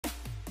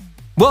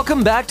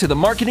Welcome back to the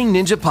Marketing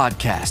Ninja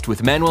Podcast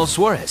with Manuel,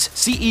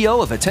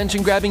 CEO of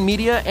attention-grabbing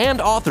media and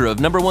author of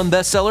 #1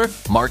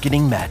 bestseller,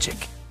 Marketing Magic.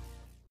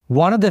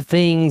 One of the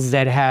things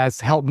that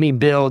has helped me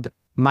build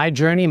my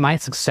journey, my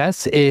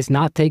success, is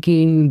not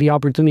taking the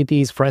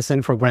opportunities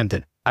present for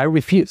granted. I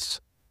refuse.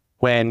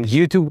 When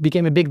YouTube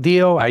became a big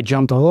deal, I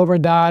jumped all over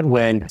that.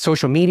 When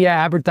social media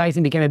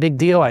advertising became a big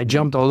deal, I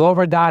jumped all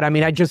over that.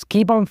 I just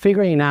keep on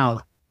figuring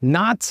out,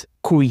 not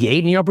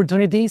creating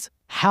opportunities,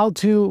 how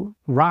to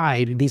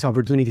ride these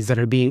opportunities that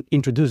are being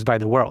introduced by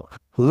the world.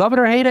 Love it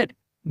or hate it,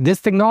 this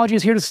technology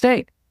is here to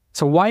stay.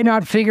 So why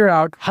not figure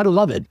out how to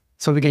love it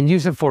so we can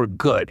use it for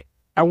good?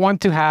 I want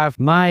to have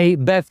my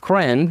best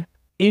friend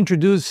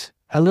introduce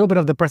a little bit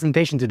of the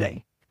presentation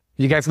today.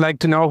 You guys like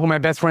to know who my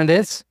best friend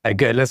is?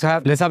 Good, let's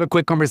have a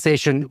quick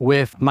conversation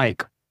with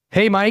Mike.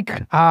 Hey Mike,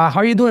 how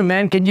are you doing,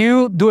 man? Can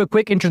you do a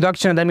quick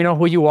introduction and let me know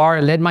who you are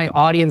and let my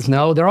audience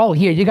know? They're all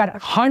here. You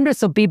got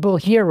hundreds of people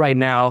here right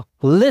now,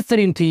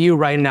 listening to you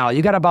right now.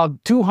 You got about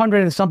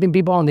 200 and something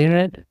people on the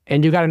internet,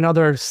 and you got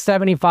another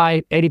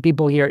 75, 80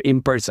 people here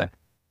in person.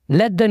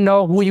 Let them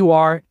know who you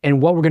are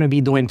and what we're gonna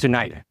be doing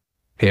tonight.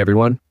 Hey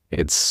everyone,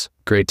 it's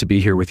great to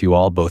be here with you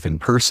all, both in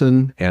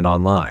person and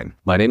online.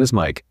 My name is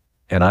Mike,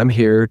 and I'm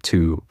here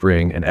to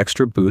bring an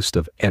extra boost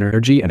of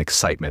energy and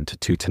excitement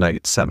to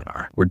tonight's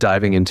seminar. We're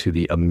diving into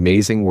the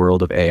amazing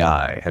world of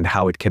AI and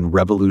how it can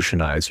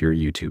revolutionize your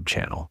YouTube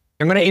channel.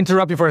 I'm gonna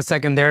interrupt you for a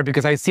second there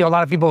because I see a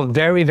lot of people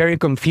very, very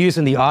confused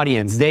in the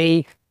audience.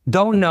 They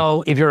don't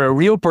know if you're a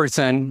real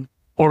person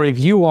or if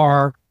you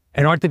are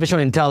an artificial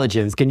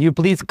intelligence. Can you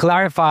please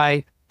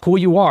clarify who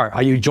you are?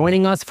 Are you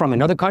joining us from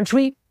another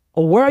country?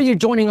 Or where are you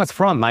joining us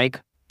from,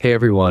 Mike? Hey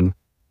everyone,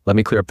 let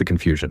me clear up the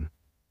confusion.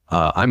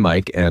 I'm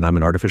Mike, and I'm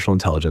an artificial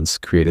intelligence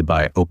created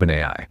by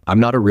OpenAI. I'm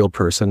not a real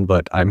person,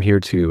 but I'm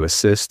here to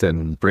assist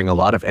and bring a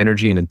lot of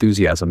energy and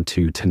enthusiasm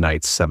to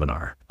tonight's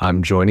seminar.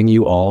 I'm joining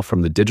you all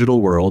from the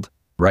digital world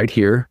right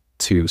here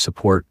to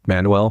support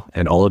Manuel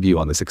and all of you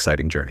on this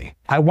exciting journey.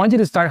 I want you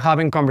to start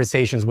having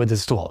conversations with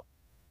this tool.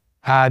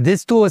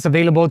 This tool is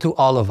available to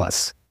all of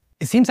us.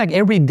 It seems like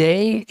every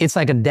day, it's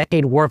like a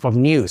decade worth of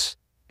news.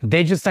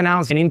 They just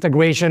announced an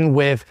integration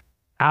with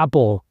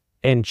Apple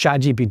and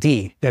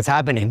ChatGPT that's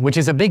happening, which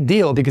is a big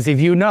deal because if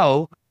you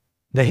know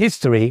the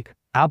history,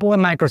 Apple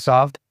and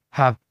Microsoft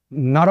have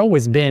not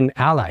always been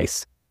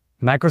allies.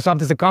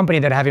 Microsoft is a company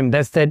that have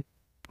invested,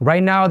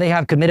 right now they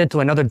have committed to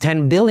another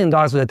 $10 billion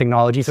with the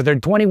technology, so they're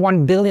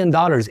 $21 billion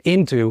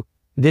into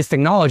this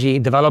technology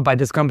developed by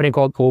this company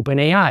called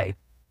OpenAI.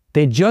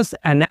 They just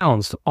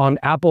announced on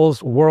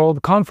Apple's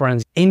World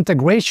Conference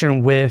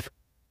integration with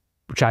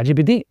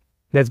ChatGPT.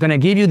 That's gonna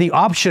give you the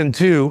option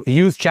to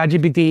use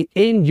ChatGPT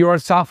in your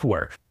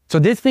software. So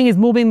this thing is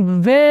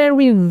moving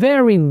very,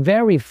 very,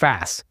 very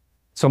fast.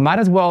 So might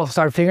as well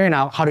start figuring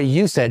out how to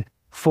use it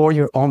for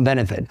your own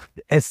benefit.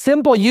 A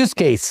simple use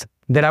case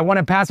that I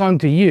wanna pass on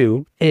to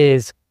you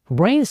is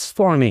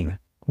brainstorming.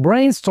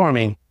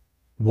 Brainstorming.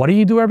 What do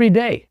you do every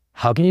day?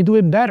 How can you do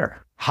it better?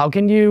 How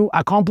can you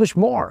accomplish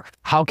more?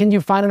 How can you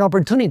find an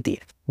opportunity?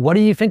 What do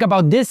you think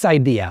about this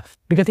idea?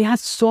 Because it has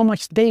so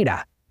much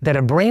data that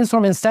a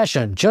brainstorming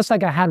session, just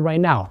like I had right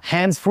now,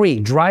 hands-free,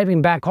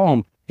 driving back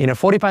home in a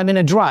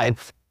 45-minute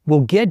drive,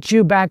 will get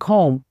you back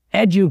home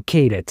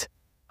educated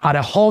at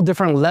a whole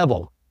different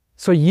level.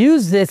 So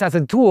use this as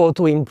a tool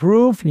to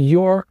improve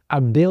your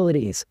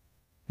abilities,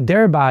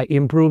 thereby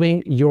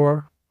improving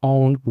your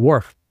own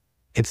worth.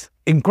 It's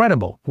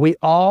incredible. We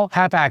all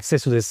have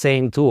access to the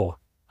same tool.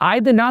 I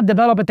did not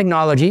develop a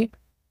technology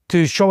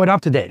to show it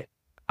up today.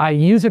 I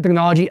use the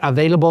technology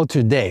available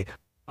today.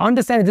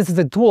 Understand that this is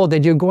a tool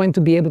that you're going to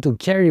be able to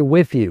carry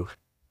with you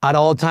at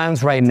all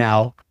times right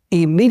now,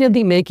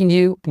 immediately making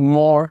you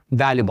more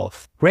valuable.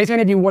 Raise your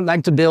hand if you would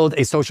like to build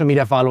a social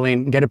media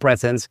following, get a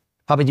presence,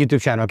 have a YouTube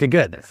channel. Okay,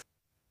 good.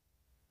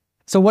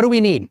 So what do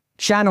we need?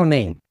 Channel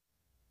name.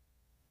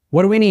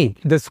 What do we need?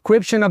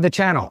 Description of the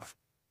channel.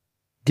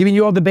 Giving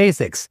you all the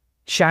basics.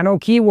 Channel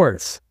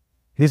keywords.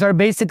 These are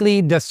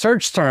basically the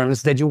search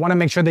terms that you want to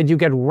make sure that you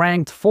get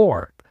ranked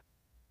for.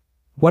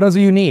 What else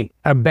do you need?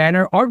 A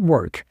banner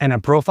artwork and a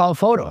profile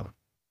photo.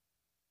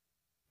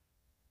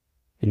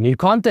 You need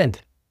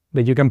content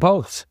that you can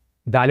post.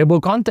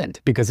 Valuable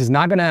content, because it's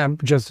not gonna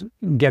just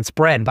get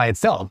spread by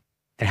itself.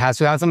 It has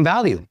to have some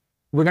value.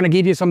 We're gonna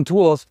give you some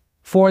tools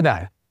for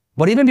that.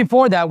 But even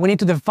before that, we need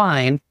to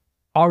define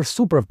our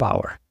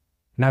superpower.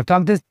 And I've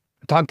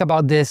talked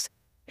about this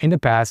in the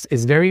past.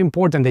 It's very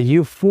important that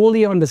you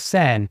fully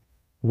understand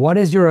what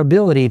is your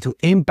ability to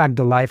impact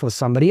the life of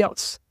somebody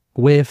else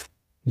with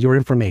your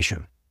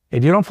information.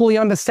 If you don't fully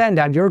understand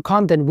that, your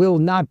content will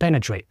not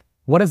penetrate.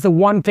 What is the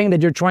one thing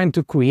that you're trying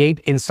to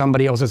create in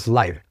somebody else's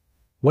life?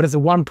 What is the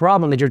one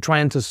problem that you're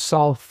trying to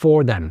solve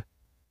for them?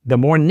 The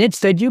more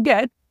niche that you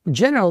get,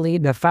 generally,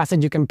 the faster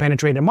you can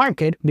penetrate the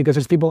market because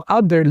there's people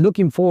out there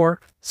looking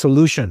for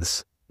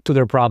solutions to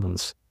their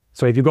problems.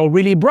 So if you go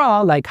really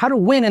broad, like how to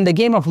win in the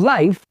game of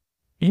life,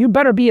 you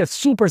better be a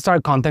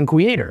superstar content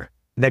creator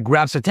that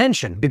grabs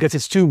attention because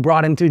it's too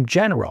broad and too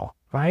general,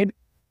 right?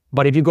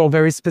 But if you go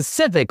very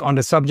specific on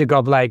the subject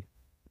of like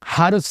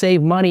how to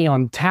save money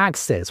on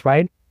taxes,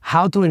 right?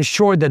 How to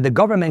ensure that the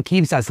government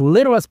keeps as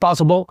little as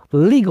possible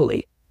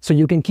legally so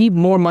you can keep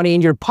more money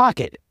in your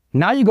pocket.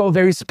 Now you go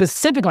very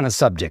specific on a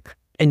subject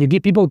and you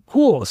give people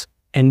tools,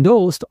 and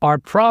those are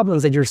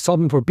problems that you're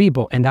solving for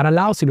people, and that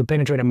allows you to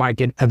penetrate a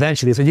market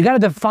eventually. So you got to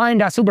define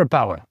that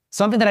superpower,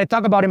 something that I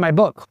talk about in my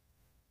book.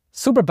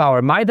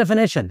 Superpower, my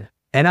definition,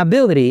 an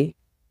ability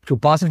to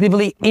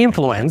positively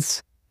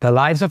influence the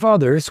lives of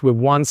others with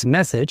one's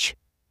message,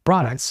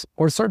 products,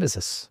 or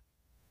services.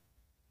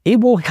 It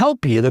will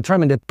help you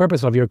determine the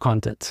purpose of your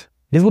content.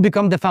 This will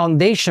become the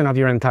foundation of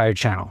your entire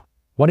channel.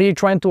 What are you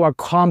trying to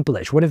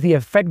accomplish? What is the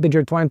effect that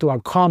you're trying to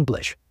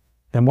accomplish?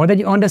 The more that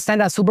you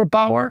understand that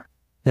superpower,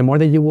 the more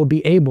that you will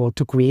be able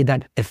to create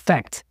that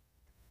effect.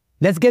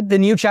 Let's get the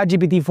new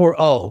ChatGPT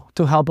 4.0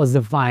 to help us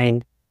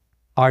define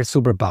our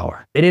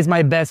superpower. It is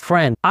my best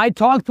friend. I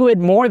talk to it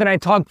more than I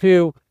talk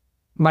to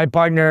my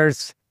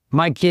partners,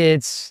 my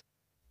kids,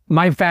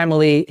 my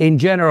family in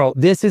general.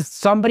 This is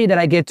somebody that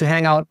I get to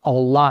hang out a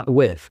lot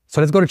with.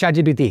 So let's go to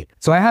ChatGPT.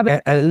 So I have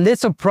a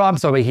list of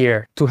prompts over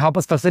here to help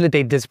us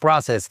facilitate this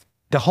process.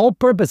 The whole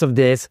purpose of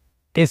this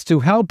is to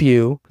help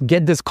you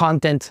get this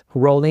content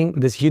rolling,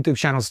 this YouTube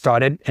channel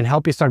started, and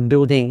help you start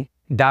building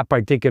that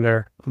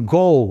particular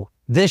goal,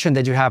 vision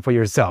that you have for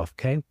yourself,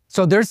 okay?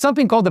 So there's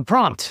something called a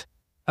prompt.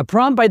 A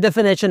prompt, by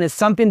definition, is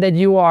something that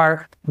you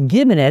are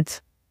giving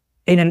it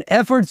in an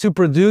effort to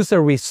produce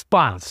a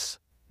response.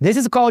 This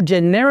is called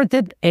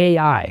generative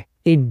AI.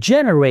 It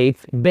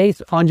generates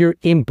based on your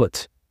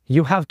input.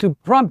 You have to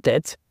prompt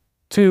it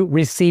to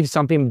receive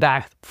something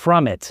back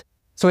from it.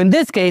 So in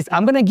this case,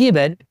 I'm gonna give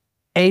it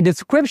a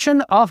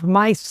description of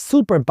my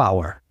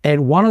superpower.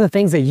 And one of the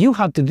things that you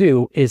have to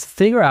do is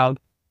figure out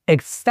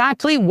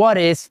exactly what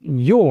is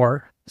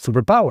your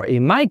superpower.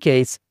 In my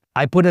case,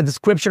 I put a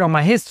description on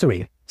my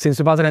history. Since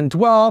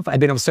 2012, I've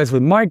been obsessed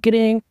with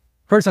marketing.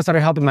 First, I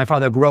started helping my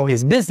father grow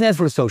his business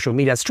through social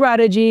media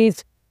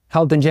strategies,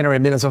 helped him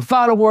generate millions of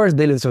followers,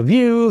 billions of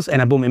views,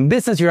 and a booming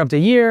business year after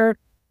year.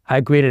 I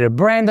created a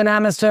brand on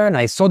Amazon.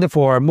 I sold it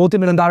for a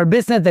multi-million-dollar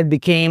business that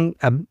became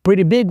a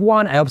pretty big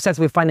one. I obsessed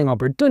with finding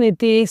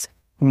opportunities.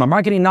 With my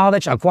marketing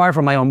knowledge acquired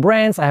from my own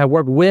brands, I have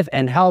worked with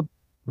and helped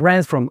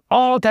brands from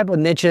all types of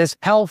niches,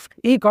 health,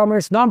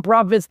 e-commerce,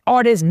 nonprofits,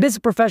 artists, business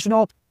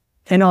professionals,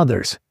 and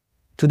others.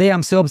 Today,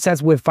 I'm still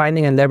obsessed with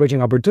finding and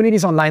leveraging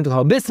opportunities online to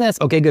help business.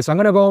 Okay, good. So I'm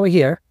going to go over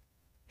here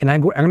and I'm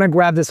going to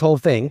grab this whole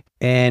thing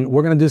and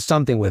we're going to do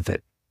something with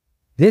it.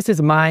 This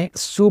is my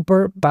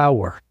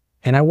superpower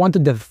and I want to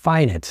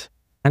define it.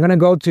 I'm going to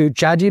go to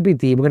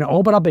ChatGPT. We're going to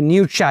open up a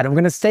new chat. I'm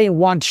going to stay in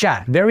one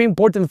chat. Very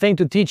important thing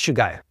to teach you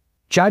guys.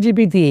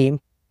 ChatGPT,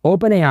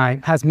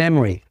 OpenAI, has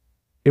memory.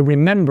 It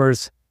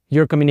remembers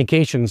your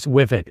communications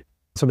with it.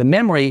 So the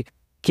memory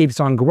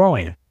keeps on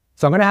growing.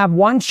 So I'm going to have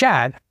one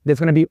chat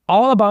that's going to be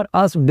all about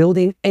us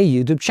building a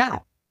YouTube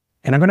channel.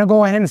 And I'm going to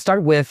go ahead and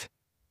start with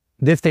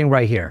this thing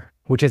right here,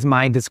 which is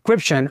my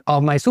description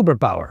of my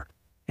superpower.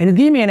 And it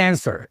gave me an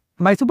answer.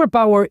 My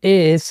superpower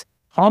is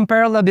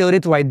unparalleled ability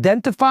to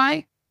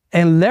identify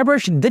and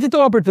leverage digital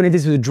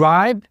opportunities to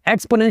drive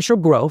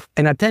exponential growth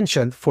and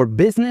attention for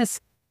business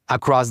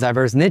across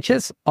diverse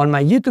niches. On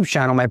my YouTube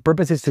channel, my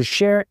purpose is to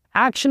share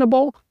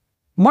actionable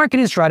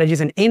marketing strategies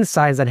and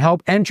insights that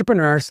help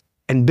entrepreneurs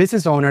and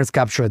business owners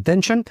capture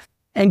attention,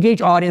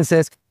 engage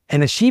audiences,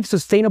 and achieve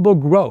sustainable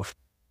growth.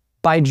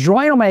 By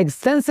drawing on my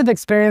extensive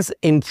experience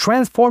in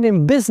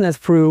transforming business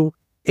through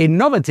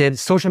innovative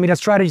social media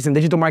strategies and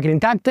digital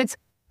marketing tactics,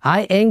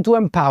 I aim to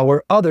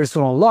empower others to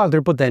unlock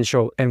their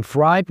potential and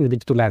thrive in the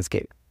digital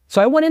landscape.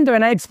 So I went in there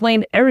and I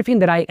explained everything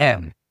that I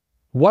am,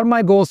 what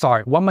my goals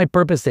are, what my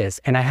purpose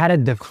is, and I had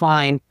it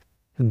defined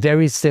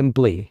very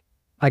simply.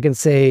 I can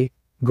say,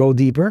 go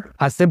deeper,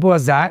 as simple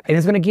as that, and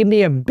it's going to give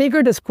me a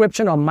bigger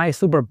description of my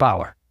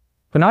superpower.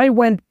 So now I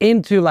went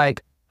into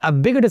like a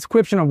bigger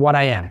description of what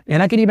I am,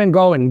 and I can even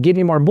go and give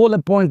me more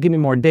bullet points, give me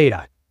more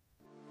data.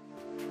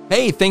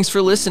 Hey, thanks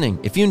for listening.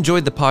 If you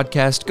enjoyed the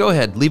podcast, go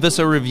ahead, leave us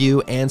a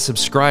review and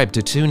subscribe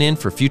to tune in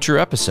for future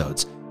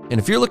episodes. And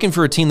if you're looking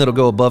for a team that'll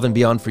go above and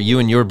beyond for you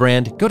and your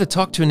brand, go to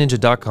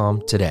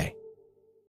talktoaninja.com today.